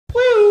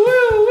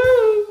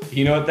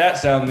You know what that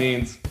sound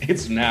means?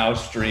 It's now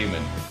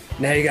streaming.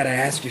 Now you gotta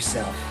ask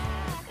yourself,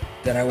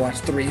 did I watch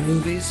 3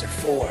 movies or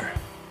 4?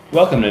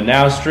 Welcome to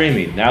Now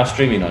Streaming. Now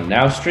streaming on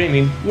Now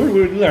Streaming, where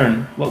we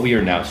learn what we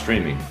are now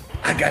streaming.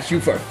 I got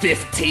you for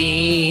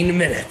 15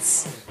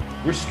 minutes.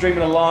 We're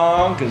streaming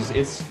along because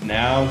it's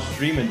now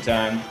streaming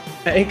time.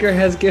 Anchor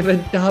has given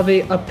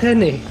Davi a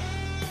penny.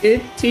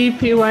 It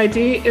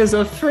TPYD is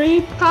a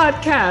free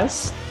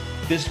podcast.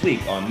 This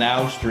week on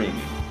Now Streaming.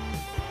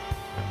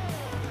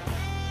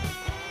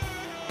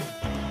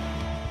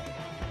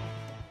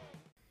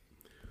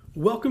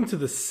 Welcome to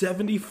the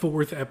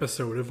 74th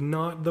episode of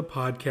Not the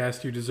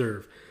Podcast You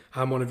Deserve.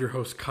 I'm one of your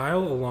hosts,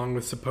 Kyle, along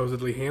with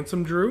supposedly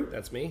handsome Drew.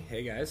 That's me.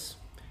 Hey, guys.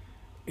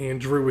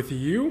 And Drew with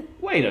you.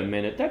 Wait a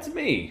minute, that's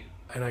me.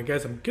 And I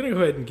guess I'm going to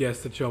go ahead and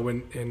guess that y'all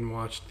went and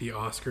watched the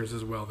Oscars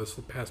as well this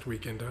past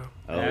weekend, huh?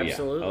 Oh,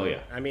 Absolutely. Yeah. Oh,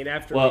 yeah. I mean,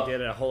 after we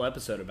did a whole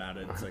episode about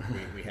it, it's like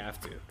we have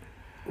to.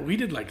 We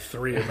did like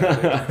 3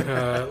 about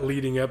it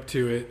leading up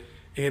to it.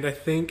 And I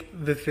think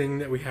the thing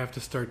that we have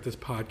to start this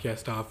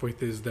podcast off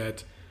with is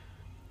that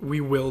we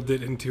willed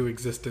it into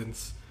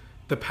existence.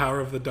 The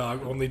Power of the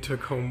Dog only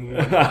took home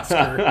 1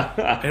 Oscar,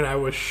 and I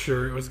was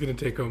sure it was going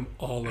to take home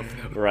all of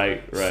them.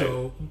 Right.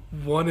 So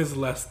 1 is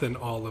less than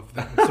all of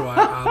them, so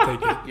I'll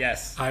take it.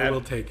 Yes. I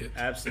will take it.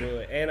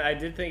 Absolutely. And I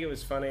did think it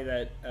was funny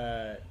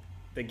that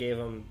they gave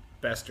him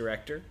Best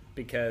Director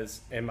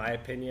because, in my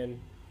opinion,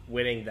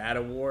 winning that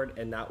award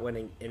and not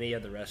winning any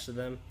of the rest of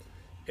them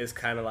is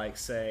kind of like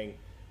saying,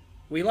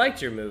 we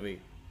liked your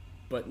movie,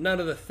 but none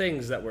of the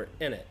things that were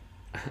in it.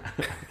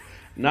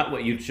 Not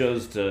what you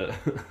chose to...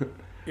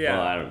 Yeah.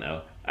 Well, I don't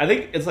know. I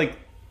think it's like,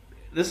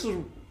 this is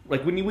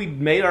like when we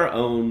made our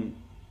own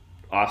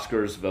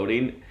Oscars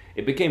voting,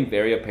 it became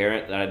very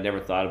apparent that I'd never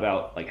thought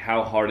about like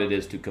how hard it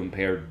is to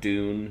compare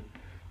Dune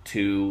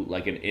to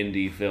like an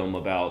indie film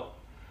about,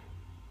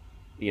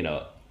 you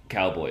know,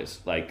 cowboys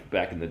like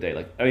back in the day.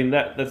 Like, I mean,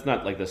 that's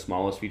not like the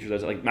smallest feature.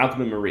 That's like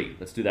Malcolm and Marie.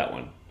 Let's do that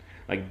one.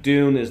 Like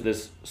Dune is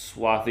this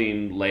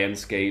swathing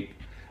landscape,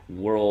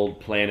 world,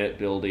 planet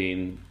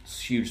building,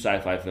 huge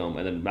sci-fi film,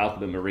 and then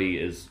Malcolm and Marie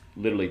is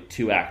literally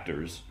 2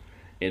 actors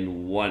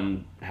in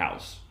 1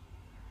 house.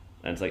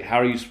 And it's like, how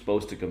are you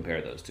supposed to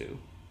compare those two?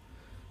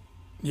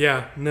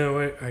 Yeah, no,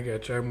 I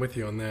got you. I'm with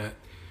you on that.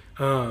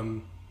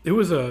 It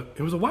was a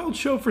wild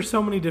show for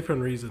so many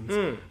different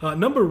reasons.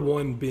 Number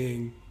 1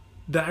 being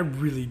that I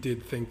really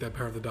did think that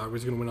Power of the Dog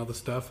was going to win all the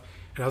stuff.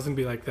 And I was going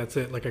to be like, that's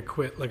it. Like, I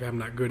quit. Like, I'm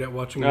not good at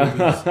watching movies.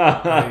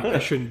 I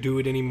shouldn't do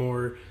it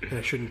anymore. And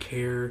I shouldn't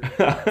care.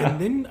 And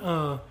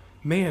then,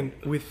 man,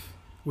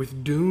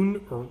 with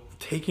Dune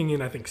taking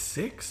in, I think,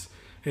 6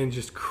 and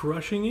just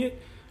crushing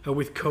it,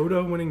 with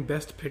Coda winning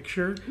Best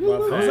Picture. I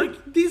was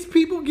like, these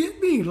people get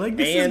me. Like,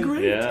 this is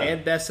great. Yeah.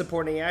 And Best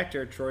Supporting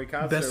Actor, Troy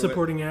Kotsur. Best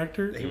Supporting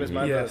Actor? He was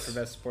my vote for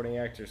Best Supporting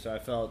Actor, so I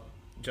felt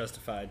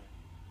justified.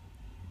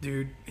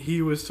 Dude,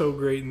 he was so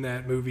great in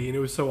that movie, and it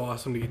was so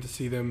awesome to get to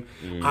see them.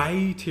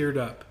 I teared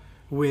up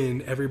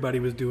when everybody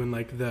was doing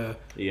like the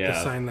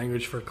sign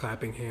language for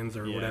clapping hands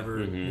or whatever,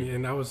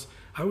 and I was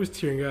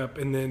tearing up.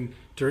 And then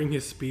during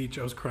his speech,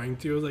 I was crying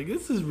too. I was like,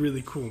 "This is a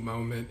really cool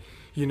moment,"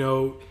 you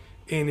know.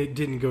 And it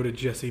didn't go to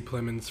Jesse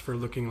Plemons for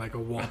looking like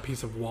a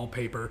piece of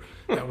wallpaper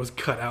that was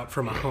cut out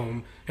from a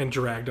home and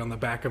dragged on the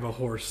back of a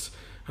horse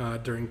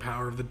during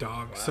Power of the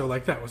Dog. Wow. So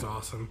like that was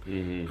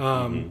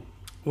awesome.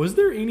 Was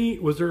there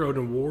an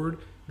award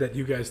that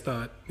you guys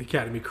thought the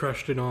Academy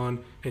crushed it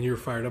on and you were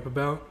fired up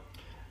about?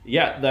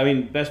 Yeah, I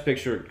mean, Best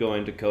Picture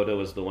going to Coda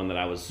was the one that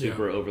I was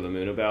super over the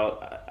moon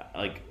about.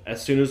 Like,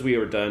 as soon as we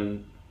were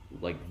done,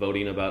 like,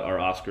 voting about our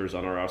Oscars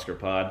on our Oscar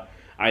pod,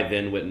 I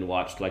then went and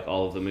watched, like,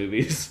 all of the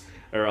movies,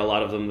 or a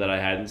lot of them that I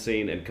hadn't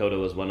seen, and Coda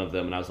was one of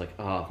them, and I was like,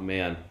 oh,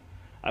 man,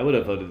 I would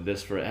have voted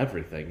this for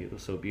everything. It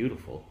was so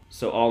beautiful.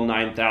 So all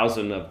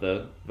 9,000 of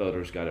the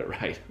voters got it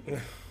right.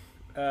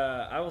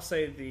 I will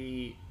say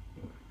the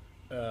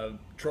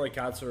Troy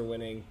Kotsur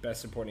winning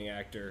Best Supporting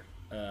Actor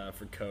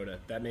for Coda,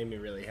 that made me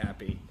really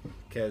happy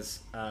because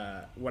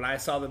when I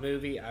saw the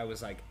movie, I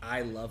was like,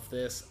 I love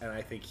this, and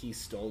I think he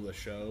stole the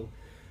show.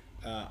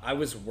 I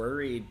was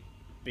worried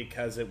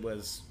because it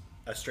was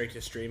a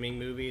straight-to-streaming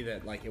movie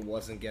that like it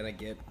wasn't going to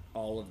get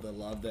all of the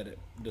love that it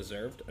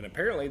deserved, and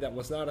apparently that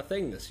was not a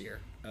thing this year.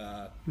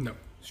 No.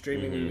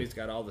 Streaming movies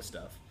got all the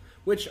stuff.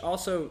 Which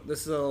also,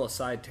 this is a little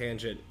side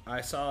tangent. I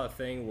saw a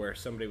thing where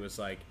somebody was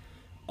like,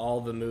 all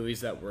the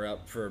movies that were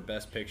up for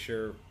Best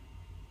Picture,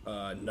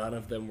 none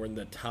of them were in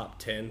the top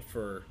 10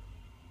 for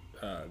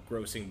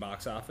grossing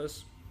box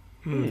office.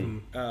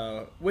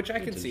 Which I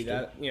can see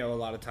that. You know, a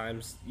lot of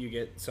times you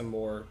get some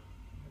more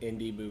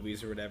indie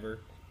movies or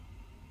whatever,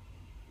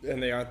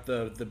 and they aren't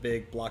the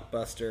big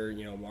blockbuster,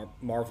 you know,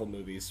 Marvel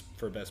movies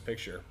for Best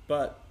Picture.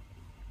 But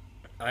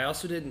I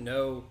also didn't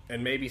know,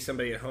 and maybe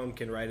somebody at home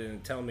can write in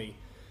and tell me,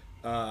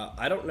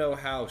 I don't know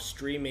how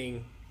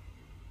streaming,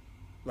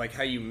 like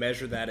how you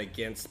measure that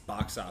against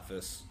box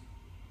office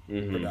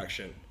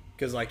production.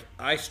 Because like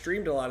I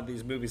streamed a lot of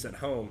these movies at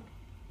home.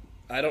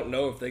 I don't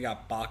know if they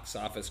got box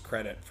office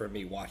credit for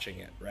me watching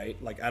it, right?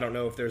 Like I don't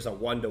know if there's a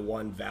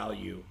 1-to-1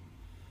 value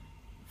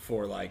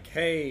for like,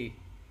 hey,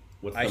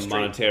 with the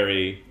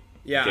monetary.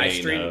 Yeah,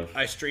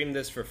 I streamed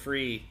this for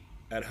free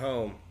at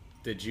home.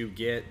 Did you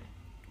get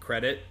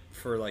credit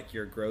for like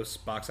your gross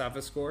box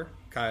office score?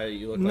 Kyle,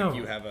 you look like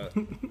you have a.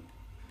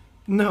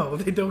 No,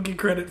 they don't get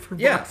credit for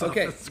box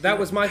office score. That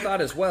was my thought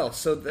as well.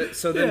 So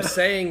them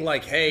saying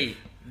like, hey,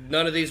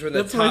 none of these were in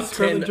the top 10. That's why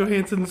Scarlett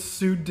Johansson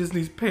sued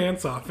Disney's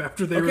pants off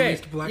after they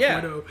released Black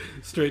Widow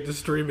straight to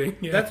streaming.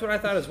 Yeah. That's what I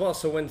thought as well.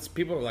 So when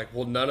people were like,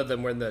 well, none of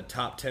them were in the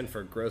top 10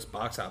 for gross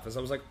box office, I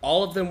was like,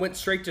 all of them went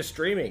straight to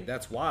streaming.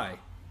 That's why.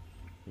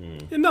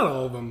 And not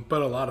all of them,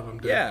 but a lot of them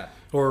did. Yeah.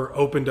 Or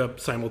opened up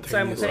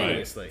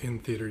simultaneously. Right. In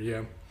theater,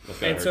 yeah.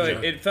 And so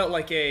it felt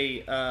like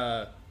a,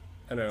 I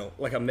don't know,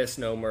 like a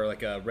misnomer,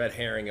 like a red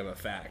herring of a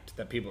fact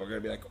that people are going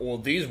to be like, well,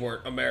 these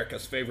weren't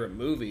America's favorite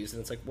movies.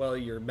 And it's like, well,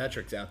 your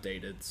metric's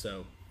outdated,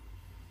 so.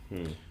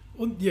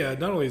 Well, yeah,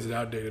 not only is it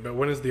outdated, but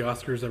when has the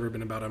Oscars ever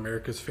been about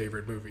America's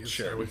favorite movies?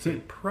 Sure. I would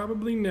say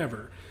probably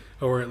never.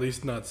 Or at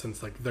least not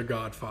since, like, The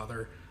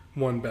Godfather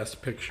won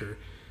Best Picture.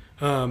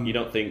 You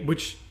don't think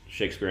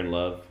Shakespeare in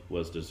Love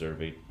was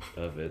deserving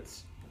of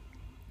its...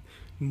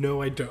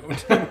 No, I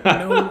don't.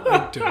 No,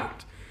 I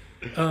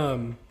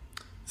don't.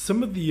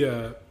 Some of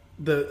the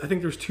I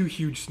think there's two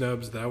huge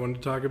snubs that I wanted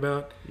to talk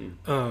about.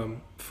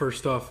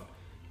 First off,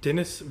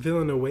 Denis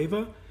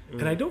Villeneuve,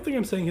 and I don't think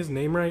I'm saying his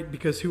name right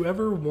because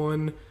whoever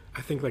won,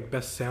 I think like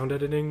best sound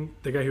editing,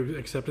 the guy who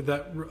accepted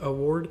that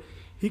award,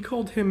 he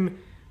called him.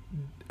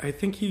 I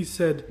think he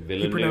said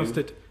Villeneuve? He pronounced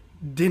it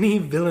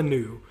Denis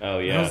Villeneuve. Oh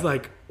yeah. And I was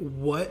like,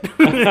 what?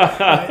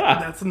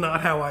 That's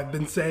not how I've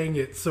been saying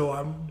it, so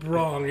I'm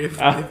wrong if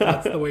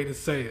that's the way to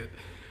say it.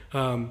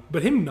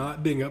 But him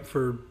not being up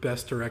for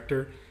Best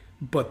Director,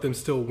 but them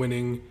still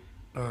winning,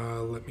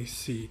 let me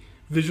see,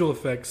 visual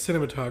effects,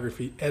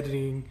 cinematography,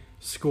 editing,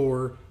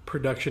 score,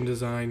 production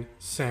design,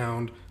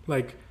 sound.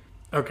 Like,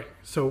 okay,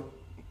 so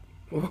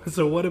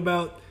what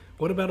about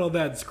all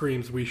that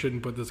screams we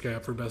shouldn't put this guy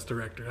up for Best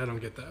Director? I don't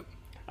get that.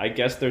 I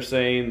guess they're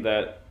saying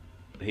that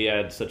he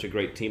had such a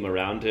great team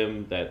around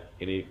him that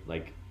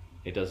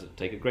it doesn't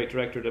take a great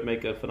director to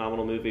make a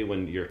phenomenal movie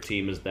when your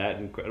team is that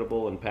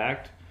incredible and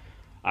packed.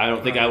 I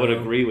don't think I would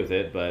agree with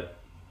it, but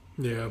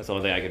yeah, that's the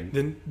only thing I can.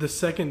 Then the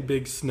second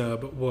big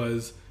snub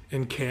was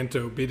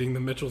Encanto beating the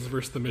Mitchells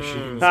vs. the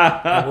Machines.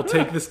 I will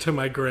take this to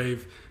my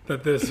grave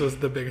that this was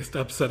the biggest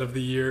upset of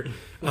the year,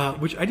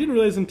 which I didn't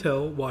realize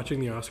until watching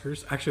the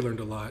Oscars. I actually learned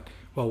a lot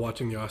while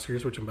watching the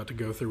Oscars, which I'm about to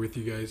go through with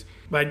you guys.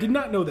 But I did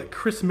not know that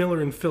Chris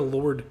Miller and Phil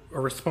Lord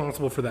are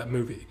responsible for that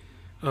movie,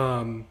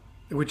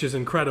 which is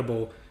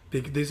incredible.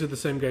 These are the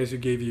same guys who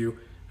gave you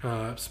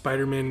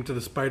Spider-Man Into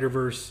the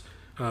Spider-Verse,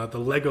 the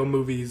Lego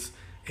movies,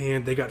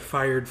 and they got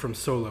fired from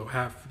Solo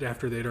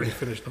after they'd already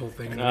finished the whole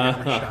thing.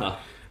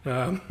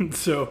 And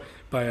so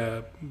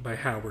by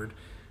Howard,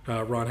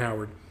 Ron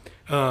Howard.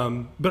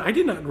 But I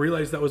did not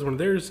realize that was one of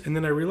theirs, and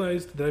then I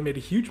realized that I made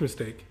a huge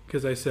mistake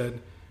because I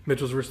said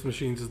Mitchells vs. the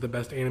Machines is the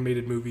best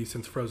animated movie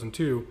since Frozen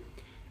 2,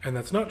 and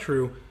that's not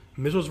true.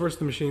 Mitchells vs.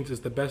 the Machines is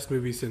the best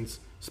movie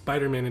since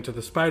Spider-Man Into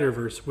the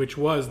Spider-Verse, which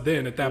was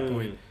then, at that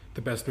point,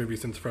 the best movie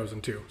since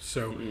Frozen 2.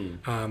 So,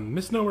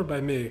 misnomer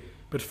by me,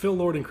 but Phil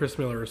Lord and Chris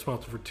Miller are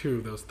responsible for 2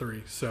 of those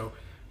 3. So,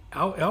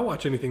 I'll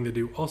watch anything they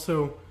do.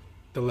 Also,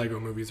 the Lego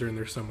movies are in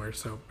there somewhere,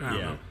 so I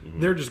don't know.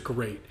 They're just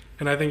great.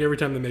 And I think every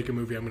time they make a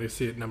movie, I'm going to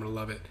see it and I'm going to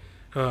love it.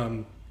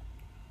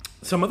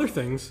 Some other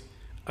things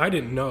I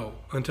didn't know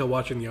until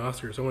watching the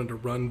Oscars. I wanted to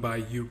run by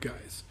you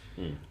guys.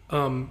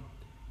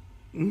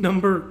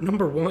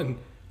 Number one,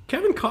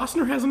 Kevin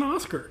Costner has an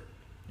Oscar.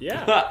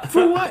 Yeah.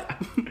 For what?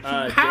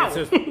 How?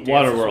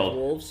 Waterworld.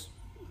 Wolves.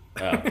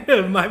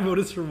 My vote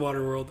is for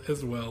Waterworld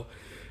as well.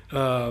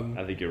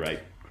 I think you're right,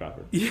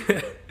 Crawford.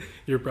 Yeah,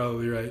 you're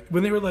probably right.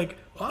 When they were like,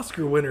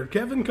 Oscar winner,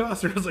 Kevin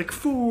Costner, I was like,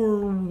 for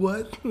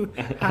what?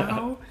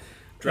 How?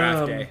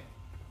 Draft day.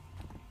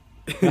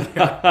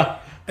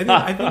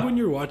 I think when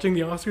you're watching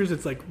the Oscars,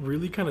 it's like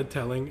really kind of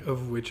telling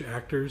of which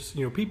actors,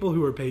 people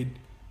who are paid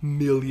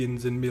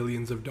millions and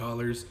millions of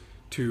dollars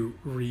to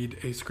read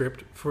a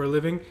script for a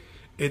living.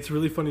 It's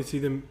really funny to see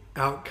them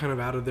out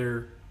of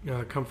their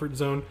comfort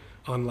zone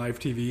on live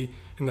TV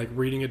and like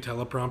reading a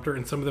teleprompter,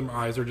 and some of them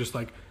eyes are just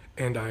like,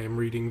 and I am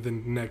reading the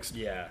next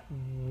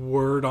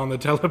word on the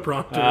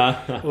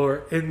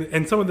teleprompter,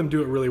 and some of them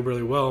do it really,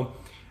 really well.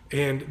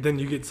 And then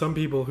you get some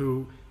people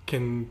who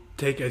can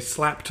take a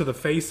slap to the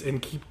face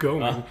and keep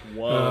going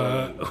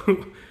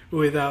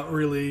without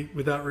really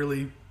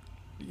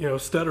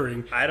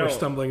stuttering or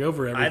stumbling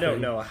over everything. I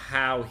don't know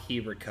how he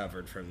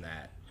recovered from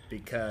that,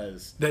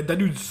 because that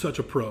dude's such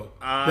a pro.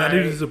 That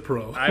dude is a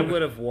pro. I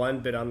would have, 1,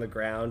 been on the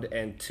ground,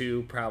 and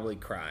 2, probably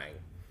crying.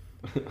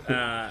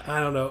 I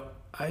don't know.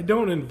 I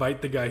don't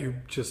invite the guy who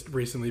just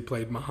recently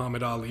played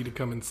Muhammad Ali to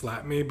come and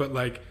slap me, but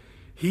like,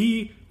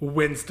 he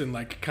winced and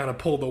like kind of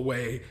pulled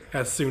away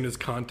as soon as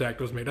contact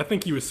was made. I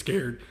think he was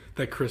scared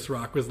that Chris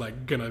Rock was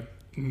like gonna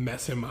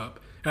mess him up,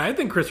 and I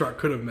think Chris Rock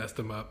could have messed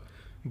him up,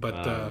 but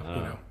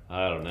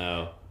I don't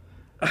know.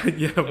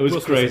 Yeah, it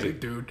was crazy,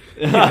 dude.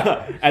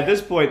 Yeah. At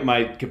this point,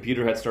 my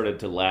computer had started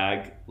to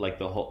lag, like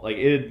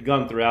it had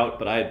gone throughout,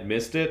 but I had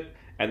missed it.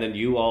 and then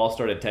you all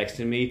started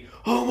texting me,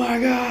 "Oh my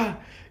god,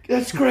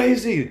 that's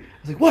crazy!" I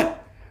was like,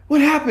 "What?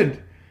 What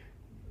happened?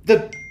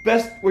 The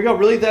best? Were y'all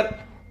really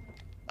that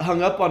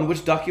hung up on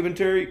which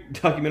documentary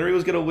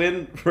was going to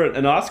win for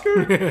an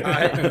Oscar?"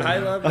 I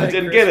love that I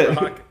didn't Chris get it.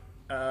 Rock,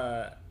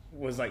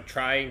 was like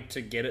trying to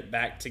get it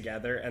back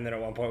together, and then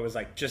at one point was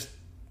like, just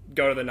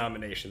go to the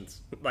nominations.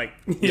 Like,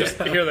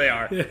 just here they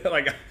are. Yeah.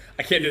 Like,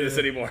 I can't do this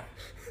anymore.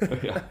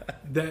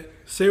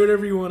 Say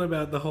whatever you want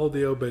about the whole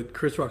deal, but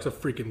Chris Rock's a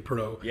freaking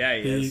pro. Yeah,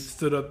 he is.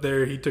 Stood up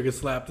there, he took a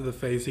slap to the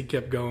face, he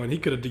kept going. He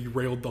could have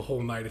derailed the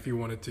whole night if he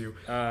wanted to,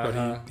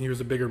 but he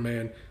was a bigger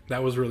man.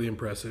 That was really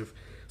impressive.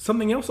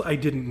 Something else I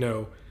didn't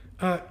know,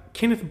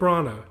 Kenneth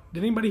Branagh.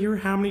 Did anybody hear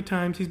how many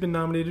times he's been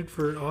nominated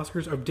for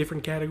Oscars of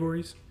different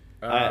categories?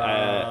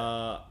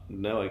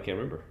 No, I can't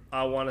remember.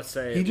 I want to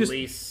say at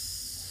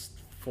least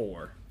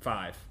 4,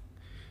 5.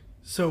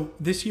 So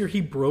this year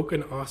he broke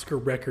an Oscar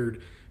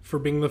record for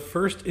being the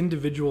first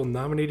individual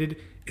nominated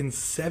in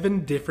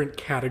 7 different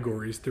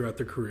categories throughout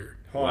their career.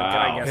 Hold on, can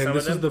I guess And some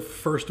this of them? is the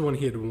first one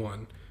he had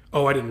won.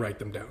 Oh, I didn't write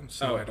them down.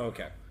 So I don't.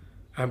 Okay.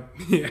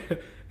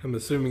 I'm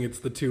assuming it's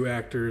the 2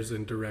 actors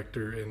and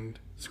director and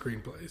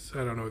screenplays.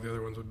 I don't know what the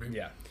other ones would be.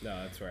 Yeah,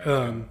 no, that's right.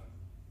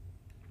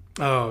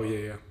 Oh,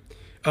 yeah.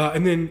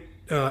 And then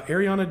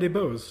Ariana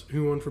DeBose,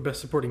 who won for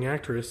Best Supporting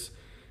Actress,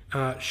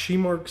 she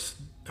marks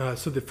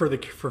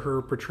for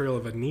her portrayal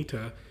of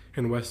Anita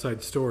in West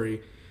Side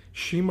Story.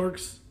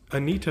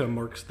 Anita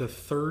marks the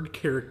 3rd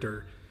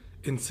character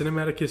in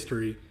cinematic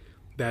history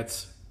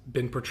that's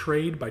been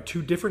portrayed by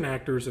 2 different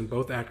actors, and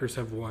both actors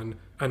have won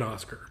an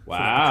Oscar.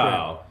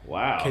 Wow.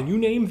 Can you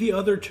name the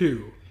other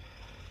 2?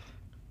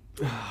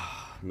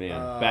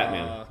 Man,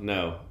 Batman,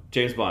 no.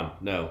 James Bond,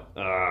 no.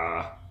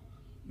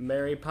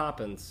 Mary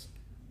Poppins.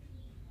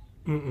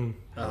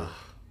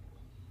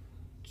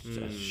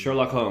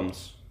 Sherlock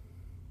Holmes.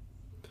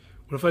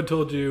 What if I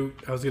told you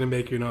I was going to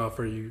make you an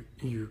offer you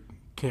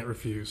can't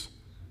refuse?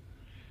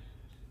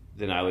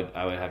 Then I would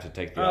have to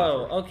take the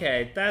offer. Oh,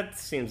 okay. That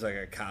seems like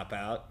a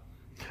cop-out.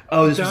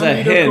 Oh, this was Don a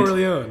Vito hint.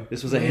 Corleone.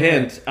 This was a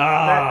hint.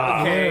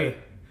 Okay.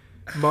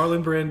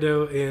 Marlon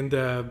Brando and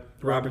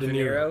Robert De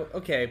Niro.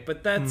 Okay,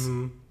 but that's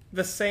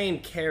the same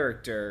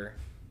character.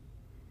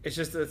 It's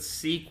just a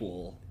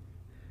sequel.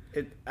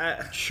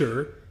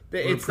 Sure.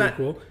 It's or a not.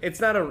 prequel.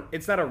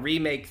 It's not a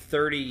remake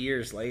 30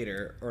 years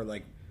later or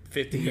like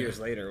 50 years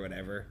later or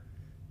whatever.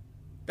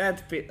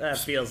 That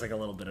feels like a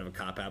little bit of a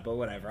cop out, but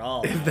whatever.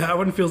 If that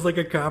one feels like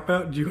a cop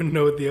out, do you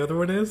know what the other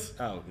one is?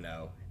 Oh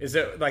no! Is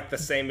it like the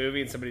same movie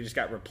and somebody just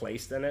got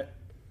replaced in it?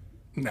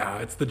 Nah,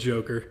 it's the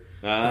Joker.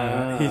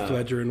 Heath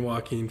Ledger and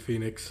Joaquin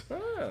Phoenix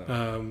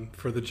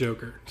for the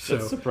Joker. So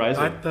That's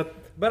surprising.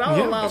 But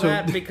I'll allow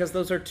that because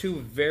those are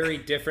 2 very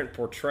different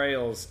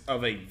portrayals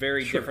of a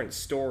very different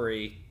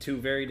story, 2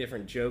 very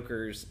different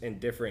Jokers in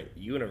different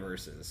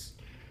universes.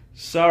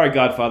 Sorry,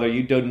 Godfather,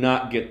 you do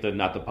not get the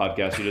Not the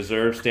Podcast You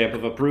Deserve stamp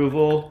of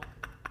approval.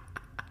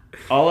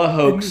 All a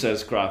hoax,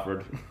 says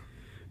Crawford.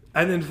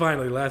 And then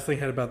finally, last thing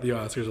I had about the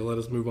Oscars, I'll let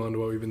us move on to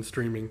what we've been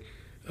streaming.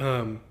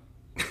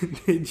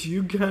 Did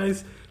you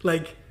guys,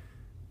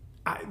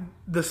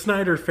 the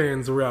Snyder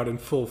fans were out in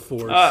full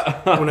force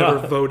whenever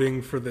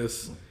voting for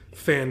this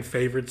fan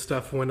favorite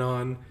stuff went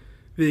on,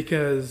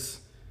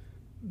 because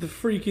the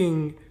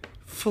freaking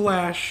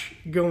Flash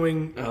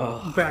going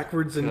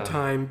backwards in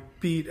time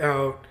beat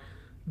out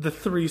the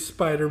 3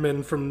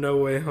 Spider-Men from No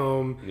Way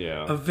Home,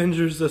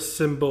 Avengers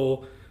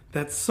Assemble,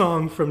 that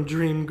song from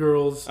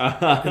Dreamgirls,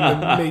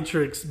 and the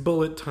Matrix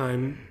Bullet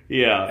Time.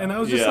 Yeah. And I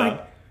was just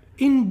like,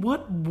 in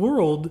what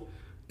world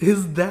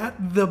is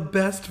that the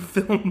best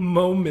film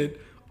moment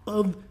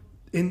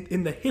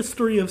in the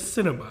history of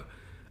cinema?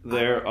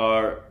 There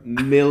are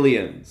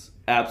millions,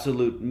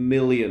 absolute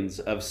millions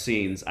of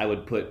scenes I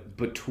would put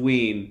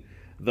between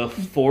the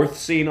 4th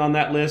scene on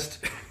that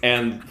list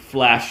and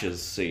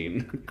Flash's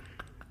scene.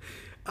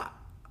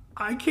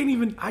 I can't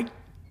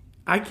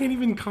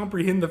even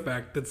comprehend the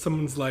fact that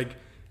someone's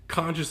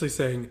consciously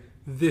saying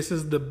this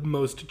is the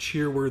most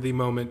cheer-worthy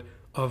moment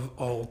of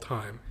all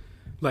time.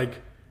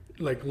 Like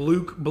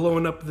Luke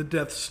blowing up the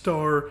Death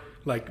Star,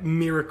 like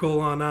Miracle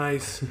on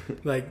Ice,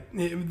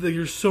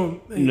 you're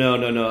so... No,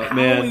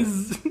 man.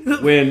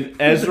 When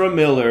Ezra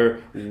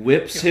Miller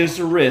whips his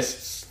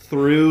wrists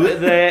through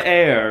the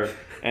air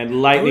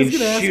and lightning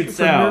shoots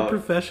from out. Your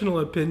professional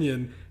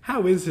opinion,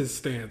 how is his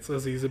stance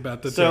as he's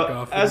about to take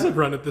off and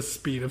run at the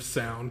speed of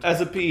sound? As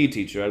a PE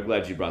teacher, I'm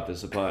glad you brought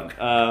this upon.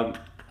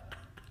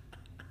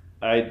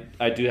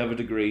 I do have a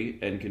degree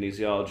in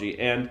kinesiology,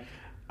 and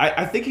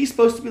I think he's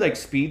supposed to be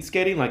speed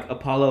skating, like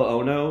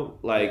Apollo Ono,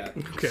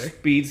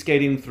 speed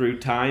skating through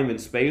time and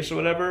space or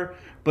whatever.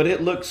 But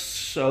it looks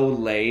so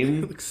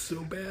lame. It looks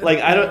so bad.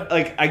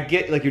 I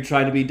get you're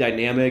trying to be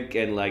dynamic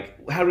and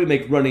how do we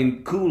make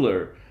running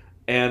cooler?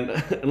 And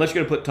unless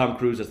you're gonna put Tom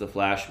Cruise as the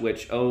Flash,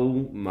 which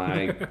oh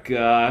my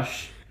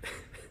gosh,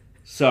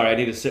 sorry, I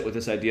need to sit with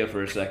this idea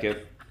for a second.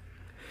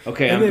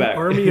 Okay, and I'm then back.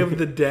 Army of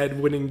the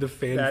Dead winning the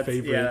favorite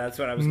that's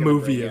what I was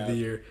movie bring of up. the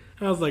year.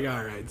 I was like,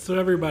 all right, so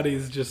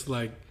everybody's just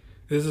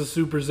This is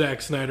super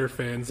Zack Snyder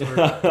fans.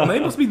 They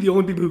must be the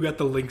only people who got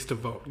the links to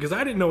vote. Because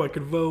I didn't know I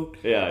could vote.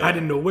 Yeah. I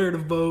didn't know where to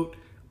vote.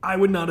 I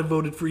would not have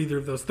voted for either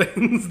of those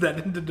things that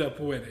ended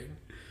up winning.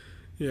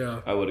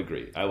 Yeah. I would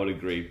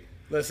agree.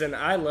 Listen,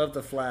 I love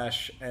The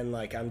Flash, and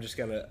I'm just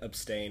gonna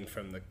abstain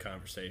from the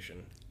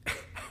conversation.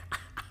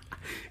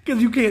 Because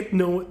you can't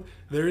know.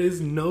 There is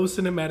no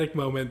cinematic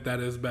moment that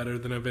is better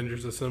than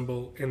Avengers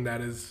Assemble, and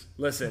that is.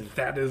 Listen,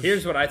 that is.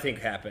 Here's what I think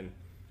happened.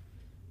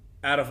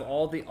 Out of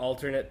all the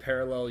alternate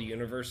parallel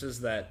universes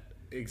that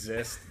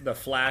exist, The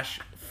Flash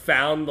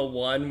found the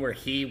one where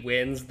he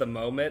wins the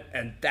moment,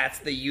 and that's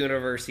the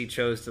universe he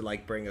chose to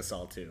bring us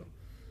all to.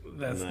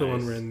 That's the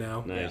one we're in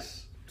now. Nice.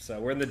 Yeah. So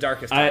we're in the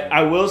darkest time. time.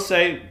 I will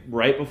say,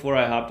 right before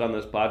I hopped on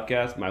this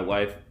podcast, my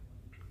wife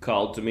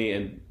called to me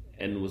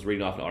and was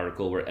reading off an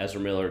article where Ezra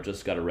Miller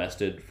just got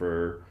arrested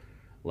for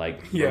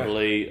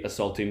verbally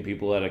assaulting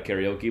people at a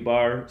karaoke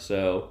bar.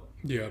 So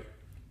yeah.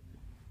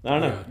 I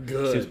don't know. Yeah.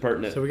 Good. Seems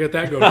pertinent. So we got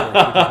that going for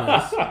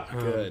us, which is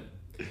nice. Good.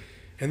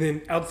 And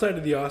then outside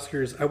of the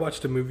Oscars, I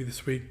watched a movie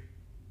this week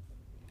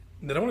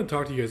that I want to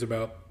talk to you guys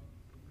about.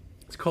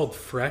 It's called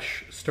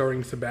Fresh,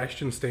 starring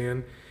Sebastian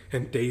Stan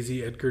and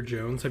Daisy Edgar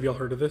Jones. Have y'all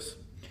heard of this?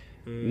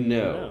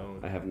 No,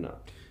 I have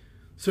not.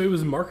 So it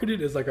was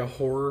marketed as a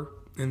horror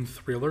and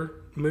thriller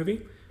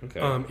movie.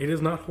 Okay. It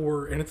is not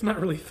horror, and it's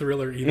not really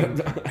thriller either.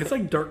 It's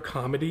dark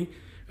comedy.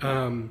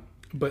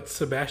 But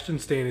Sebastian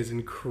Stan is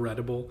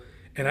incredible.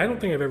 And I don't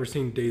think I've ever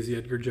seen Daisy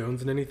Edgar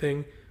Jones in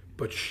anything,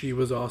 but she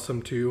was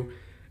awesome too.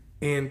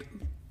 And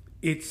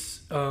it's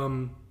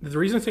the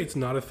reason I say it's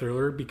not a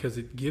thriller because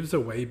it gives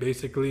away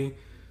basically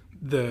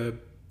the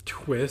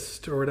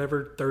twist or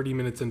whatever 30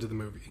 minutes into the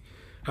movie.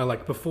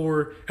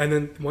 Before, and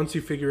then once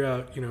you figure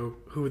out,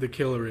 who the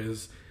killer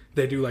is,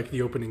 they do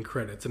the opening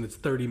credits, and it's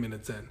 30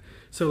 minutes in.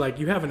 So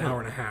you have an hour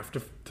and a half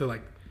to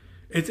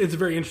it's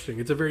very interesting.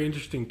 It's a very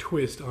interesting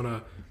twist on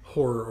a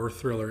horror or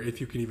thriller,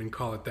 if you can even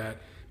call it that.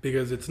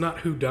 Because it's not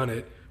who done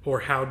it or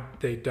how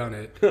they done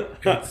it.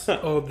 It's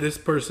this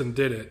person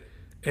did it,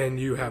 and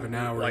you have an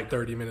hour and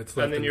 30 minutes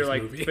left. And then in you're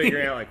this movie.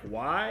 figuring out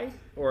why,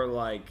 or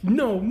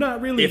no,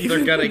 not really. if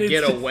they're gonna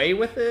get away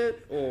with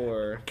it,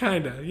 or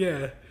kinda,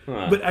 yeah.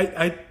 Huh. But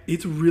I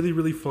it's really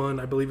really fun.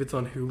 I believe it's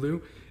on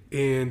Hulu,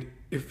 and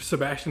if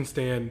Sebastian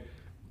Stan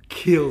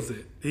kills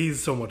it,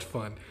 he's so much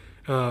fun.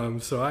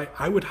 So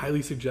I would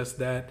highly suggest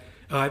that.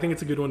 I think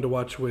it's a good one to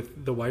watch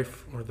with the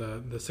wife or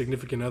the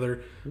significant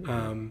other,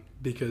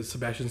 because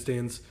Sebastian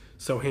Stan's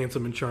so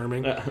handsome and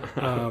charming.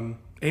 And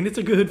it's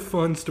a good,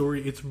 fun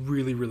story. It's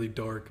really, really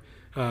dark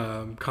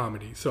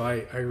comedy. So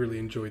I really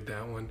enjoyed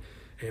that one.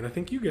 And I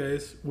think you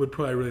guys would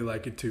probably really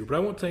like it too. But I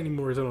won't say any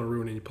more because I don't want to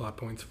ruin any plot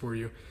points for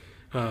you.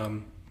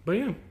 But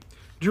yeah.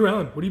 Drew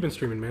Allen, what have you been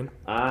streaming, man?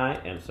 I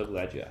am so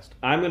glad you asked.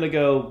 I'm going to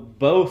go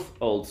both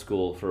old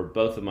school for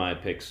both of my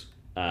picks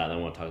that I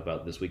want to talk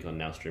about this week on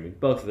Now Streaming.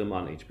 Both of them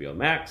on HBO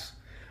Max.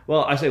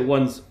 Well, I say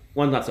one's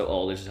not so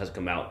old. It just hasn't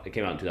come out. It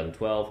came out in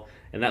 2012,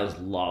 and that was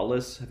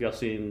Lawless. Have y'all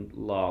seen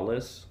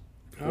Lawless?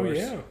 Oh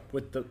yeah,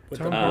 with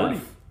Tom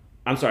Hardy.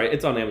 I'm sorry,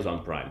 it's on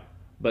Amazon Prime.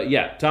 But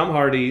yeah, Tom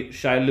Hardy,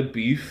 Shia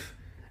LaBeouf,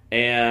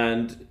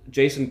 and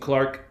Jason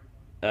Clarke,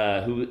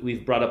 who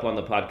we've brought up on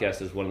the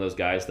podcast as one of those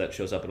guys that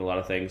shows up in a lot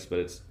of things, but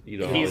it's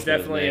he's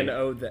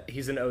definitely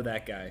he's an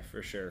that guy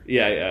for sure.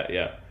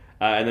 Yeah.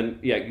 And then,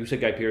 you said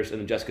Guy Pearce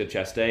and then Jessica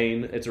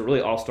Chastain. It's a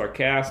really all-star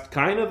cast.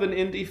 Kind of an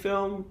indie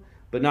film,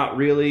 but not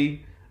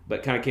really.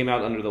 But kind of came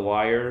out under the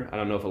wire. I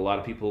don't know if a lot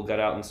of people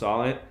got out and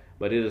saw it,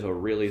 but it is a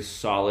really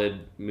solid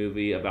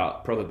movie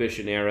about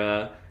Prohibition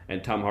era,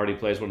 and Tom Hardy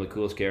plays one of the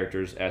coolest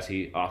characters, as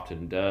he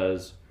often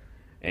does.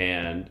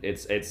 And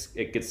it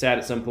gets sad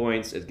at some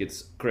points. It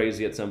gets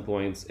crazy at some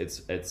points. It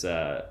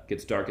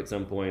gets dark at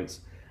some points.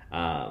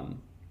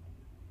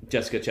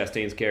 Jessica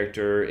Chastain's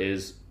character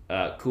is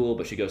cool,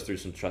 but she goes through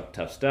some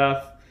tough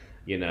stuff.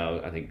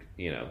 I think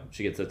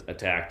she gets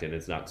attacked, and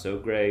it's not so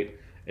great.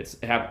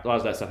 A lot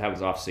of that stuff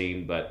happens off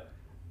screen, but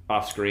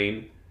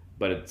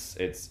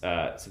it's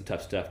some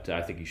tough stuff.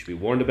 I think you should be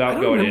warned about.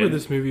 I don't remember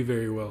this movie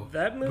very well.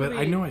 That movie, but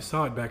I know I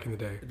saw it back in the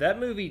day. That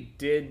movie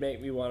did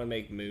make me want to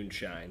make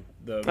Moonshine.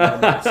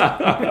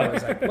 I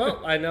was like,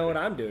 well, I know what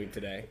I'm doing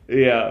today.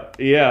 Yeah.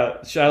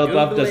 Shia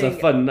LaBeouf does a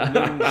fun.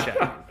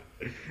 Moonshine.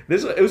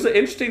 It was an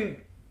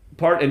interesting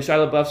part in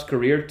Shia LaBeouf's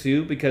career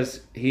too,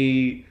 because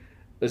he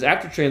was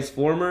after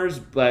Transformers,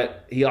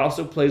 but he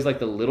also plays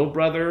the little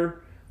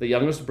brother, the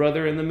youngest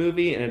brother in the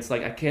movie, and it's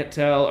I can't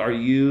tell, are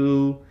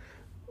you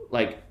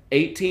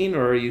 18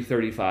 or are you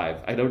 35?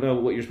 I don't know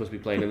what you're supposed to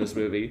be playing in this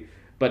movie,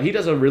 but he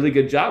does a really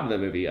good job in the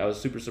movie. I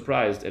was super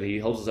surprised, and he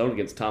holds his own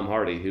against Tom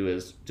Hardy, who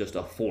is just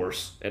a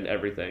force and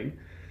everything.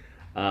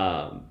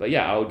 But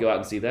yeah, I would go out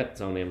and see that.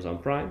 It's on Amazon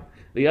Prime.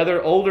 The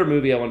other older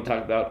movie I want to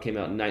talk about came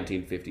out in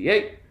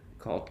 1958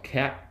 called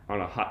Cat on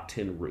a Hot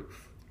Tin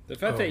Roof. The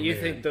fact that you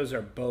think those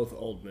are both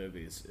old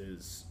movies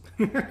is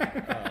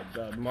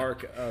the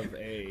mark of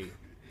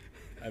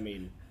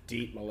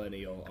deep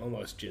millennial,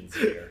 almost Gen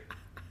Zer.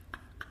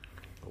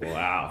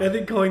 Wow. I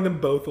think calling them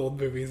both old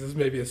movies is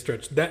maybe a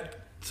stretch.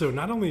 So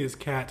not only is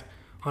Cat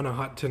on a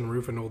Hot Tin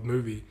Roof an old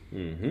movie,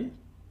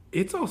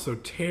 it's also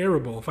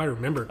terrible, if I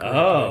remember correctly.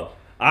 Oh,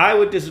 I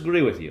would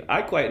disagree with you.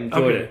 I quite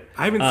enjoyed it.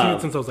 I haven't seen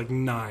it since I was like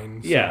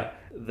 9. So. Yeah,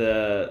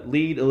 the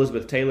lead,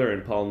 Elizabeth Taylor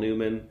and Paul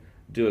Newman,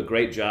 do a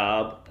great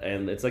job,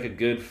 and it's like a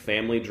good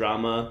family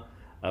drama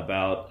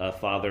about a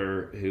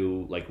father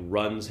who like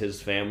runs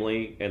his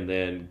family and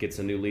then gets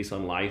a new lease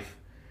on life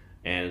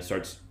and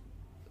starts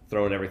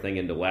throwing everything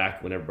into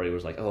whack when everybody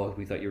was like, "Oh,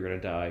 we thought you were going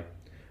to die."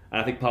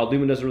 And I think Paul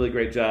Newman does a really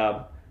great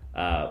job.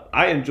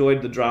 I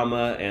enjoyed the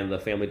drama and the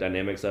family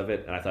dynamics of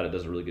it, and I thought it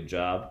does a really good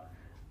job.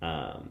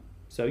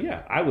 So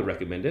yeah, I would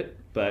recommend it,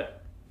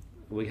 but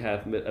we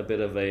have a bit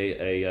of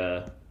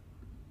a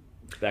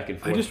back and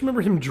forth. I just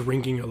remember him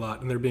drinking a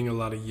lot and there being a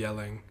lot of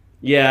yelling.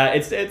 Yeah,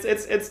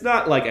 it's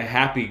not like a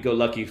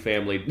happy-go-lucky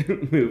family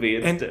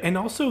movie. And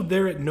also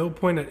there at no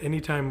point at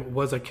any time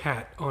was a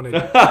cat on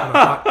a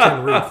hot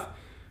tin roof.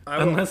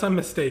 Unless I'm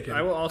mistaken.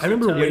 I will also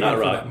remember tell you- waiting You're not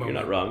for wrong. that moment.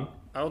 You're not wrong.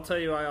 I will tell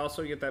you, I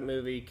also get that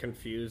movie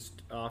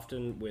confused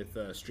often with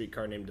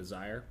Streetcar Named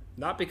Desire.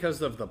 Not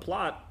because of the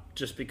plot,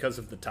 just because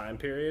of the time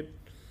period.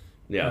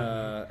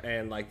 Yeah.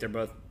 And like they're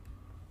both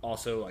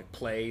also like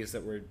plays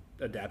that were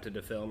adapted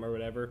to film or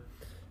whatever.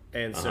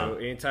 And so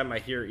anytime I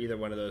hear either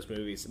one of those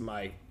movies,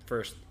 my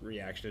first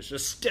reaction is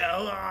just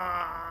Stella.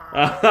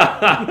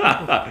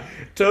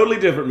 Totally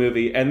different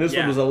movie, and this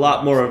one Yeah. was a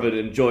lot more of an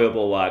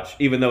enjoyable watch,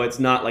 even though it's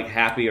not like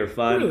happy or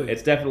fun. Really?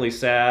 It's definitely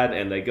sad,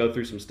 and they go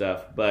through some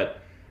stuff, but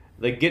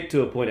they get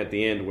to a point at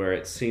the end where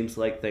it seems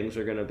like things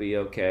are going to be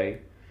okay.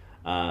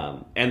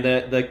 And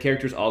the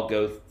characters all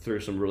go through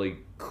some really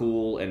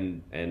cool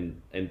and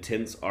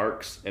intense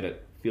arcs, and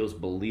it feels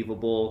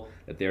believable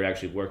that they're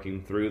actually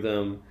working through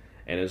them.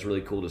 And it's really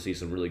cool to see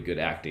some really good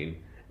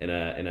acting in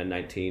a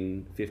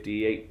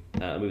 1958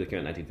 a movie that came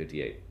out in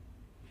 1958.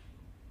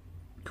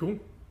 Cool.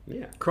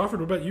 Yeah. Crawford,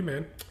 what about you,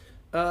 man?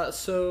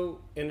 So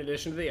in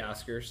addition to the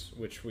Oscars,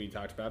 which we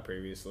talked about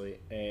previously,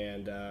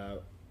 and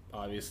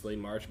obviously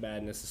March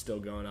Madness is still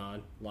going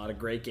on. A lot of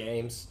great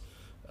games.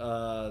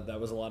 That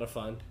was a lot of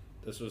fun.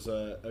 This was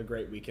a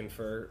great weekend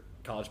for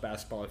college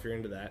basketball if you're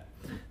into that.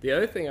 The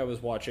other thing I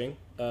was watching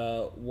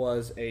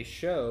was a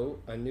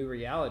new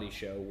reality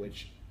show,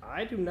 which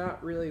I do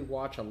not really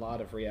watch a lot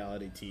of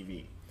reality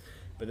TV.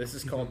 But this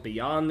is called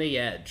Beyond the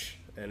Edge,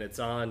 and it's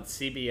on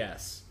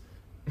CBS.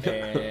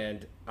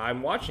 And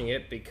I'm watching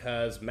it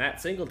because Matt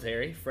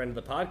Singletary, friend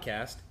of the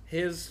podcast,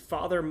 his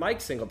father,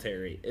 Mike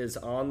Singletary, is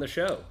on the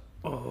show.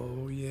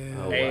 Oh, yeah.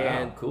 Oh,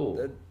 And wow.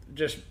 Cool.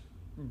 Just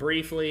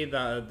briefly,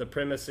 the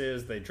premise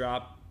is they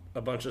drop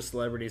a bunch of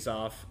celebrities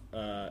off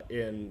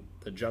in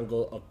the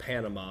jungle of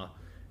Panama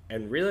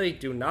and really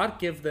do not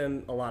give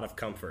them a lot of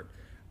comfort.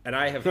 And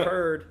I have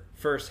heard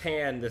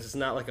firsthand, this is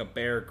not like a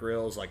Bear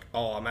Grylls, like,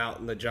 oh, I'm out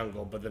in the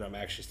jungle, but then I'm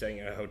actually staying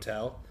in a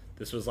hotel.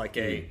 This was like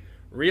a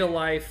real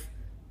life,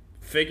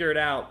 figure it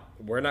out.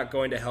 We're not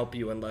going to help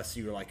you unless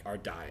you like are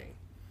dying.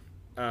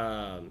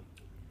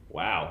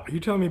 Wow. Are you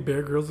telling me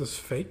Bear Grylls is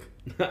fake?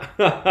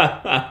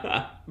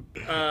 Yeah.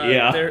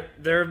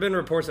 There have been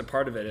reports that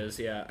part of it is,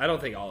 yeah. I don't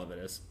think all of it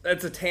is.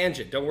 It's a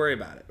tangent. Don't worry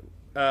about it.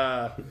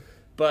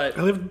 But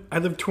I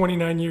lived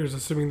 29 years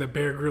assuming that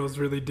Bear Grylls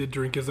really did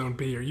drink his own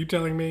pee. Are you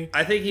telling me?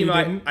 I think he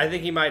might. didn't? I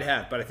think he might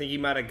have, but I think he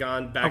might have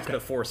gone back to the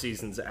Four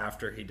Seasons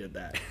after he did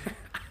that.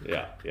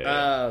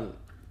 Yeah.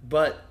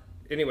 But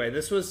anyway,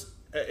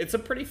 it's a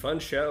pretty fun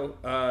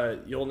show.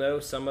 You'll know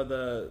some of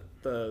the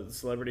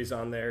celebrities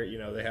on there. You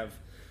know, they have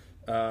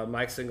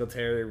Mike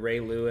Singletary, Ray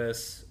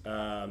Lewis,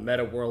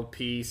 Meta World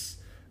Peace,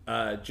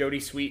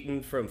 Jodie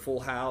Sweetin from Full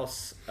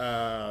House.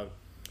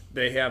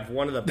 They have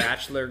one of the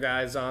Bachelor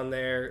guys on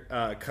there,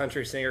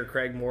 country singer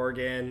Craig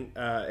Morgan.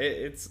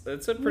 It's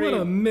a pretty What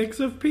a mix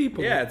of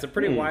people. yeah, it's a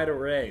pretty wide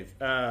array.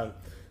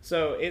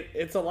 So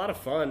it's a lot of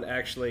fun,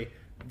 actually.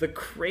 The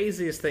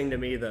craziest thing to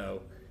me,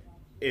 though,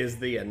 is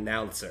the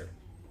announcer,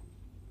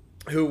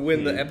 who,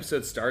 when the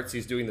episode starts,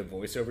 he's doing the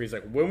voiceover. He's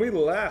like, when we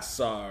last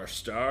saw our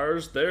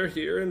stars, they're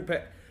here in...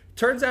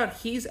 Turns out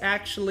he's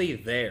actually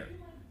there.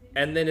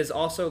 And then is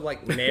also,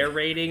 like,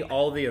 narrating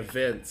all the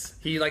events.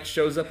 He, like,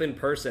 shows up in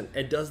person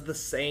and does the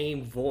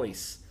same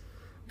voice.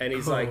 And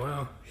he's like,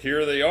 wow.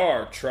 here they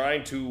are,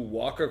 trying to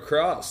walk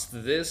across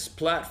this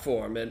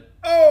platform. And,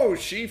 oh,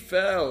 she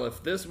fell.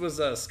 If this was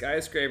a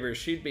skyscraper,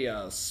 she'd be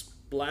a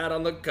splat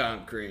on the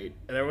concrete.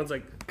 And everyone's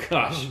like,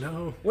 Gosh.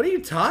 No. what are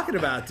you talking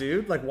about,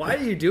 dude? Like, why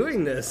are you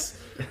doing this?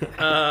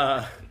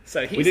 So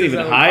he's We didn't his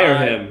even own hire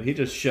guy. him. He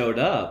just showed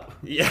up.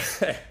 Yeah.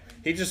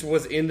 He just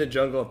was in the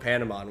jungle of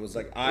Panama and was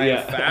like, I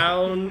Yeah.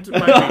 found my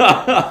people.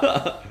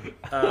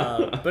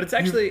 But it's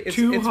actually, it's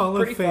Two Hall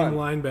pretty of Fame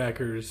fun.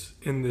 linebackers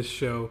in this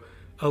show,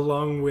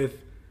 along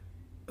with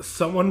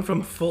someone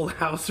from Full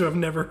House who I've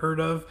never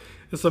heard of,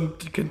 some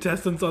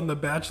contestants on The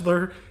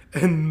Bachelor,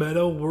 and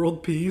Meta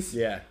World Peace.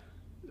 Yeah.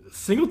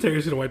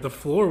 Singletary's gonna wipe the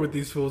floor with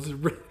these fools.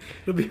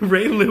 It'll be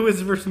Ray Lewis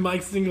versus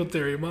Mike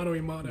Singletary, mano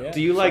a mano. Yeah.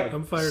 Do you like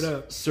I'm fired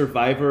up.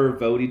 Survivor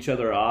vote each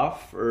other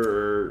off,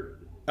 or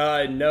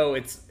No,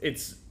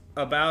 it's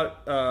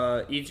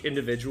about each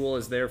individual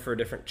is there for a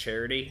different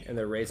charity, and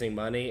they're raising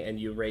money, and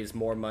you raise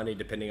more money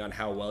depending on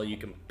how well you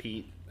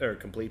compete or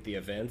complete the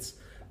events.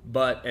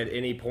 but at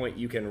any point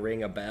you can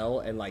ring a bell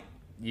and like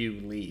you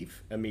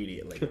leave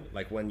immediately.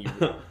 Like when you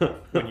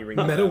ring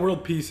the Meta bell.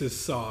 World Peace is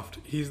soft.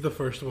 He's the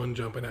first one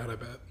jumping out, I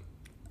bet.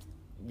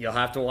 You'll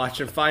have to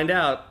watch and find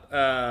out.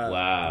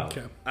 Wow.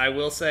 Okay. I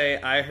will say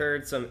I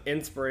heard some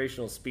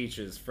inspirational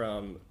speeches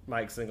from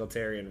Mike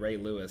Singletary and Ray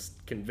Lewis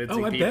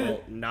convincing I people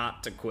bet.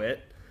 not to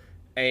quit.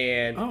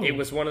 And Oh. it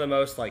was one of the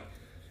most like,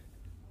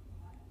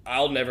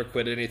 I'll never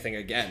quit anything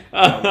again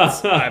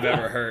moments I've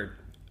ever heard.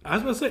 I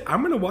was about to say,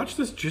 I'm going to watch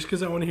this just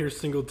because I want to hear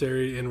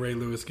Singletary and Ray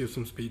Lewis give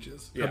some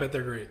speeches. Yeah. I bet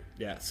they're great.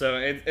 Yeah, so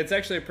it's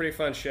actually a pretty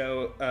fun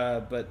show.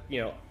 But, you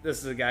know, this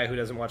is a guy who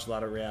doesn't watch a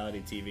lot of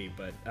reality TV,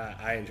 but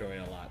I enjoy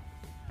it a lot.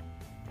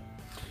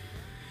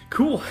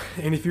 Cool.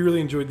 And if you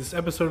really enjoyed this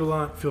episode a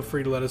lot, feel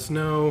free to let us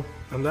know.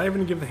 I'm not even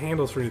going to give the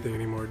handles for anything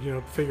anymore. You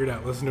know, figure it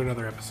out. Listen to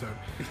another episode.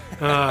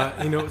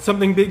 You know,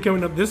 something big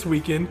coming up this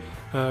weekend.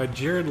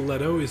 Jared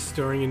Leto is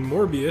starring in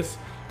Morbius,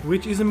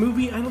 which is a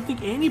movie I don't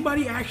think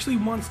anybody actually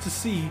wants to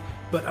see,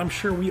 but I'm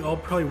sure we all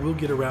probably will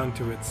get around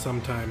to it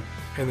sometime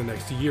in the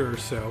next year or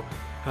so.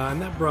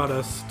 And that brought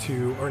us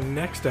to our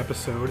next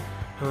episode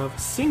of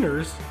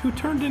singers who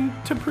turned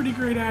into pretty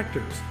great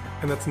actors.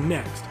 And that's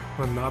next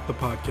on Not the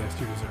Podcast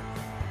You Deserve.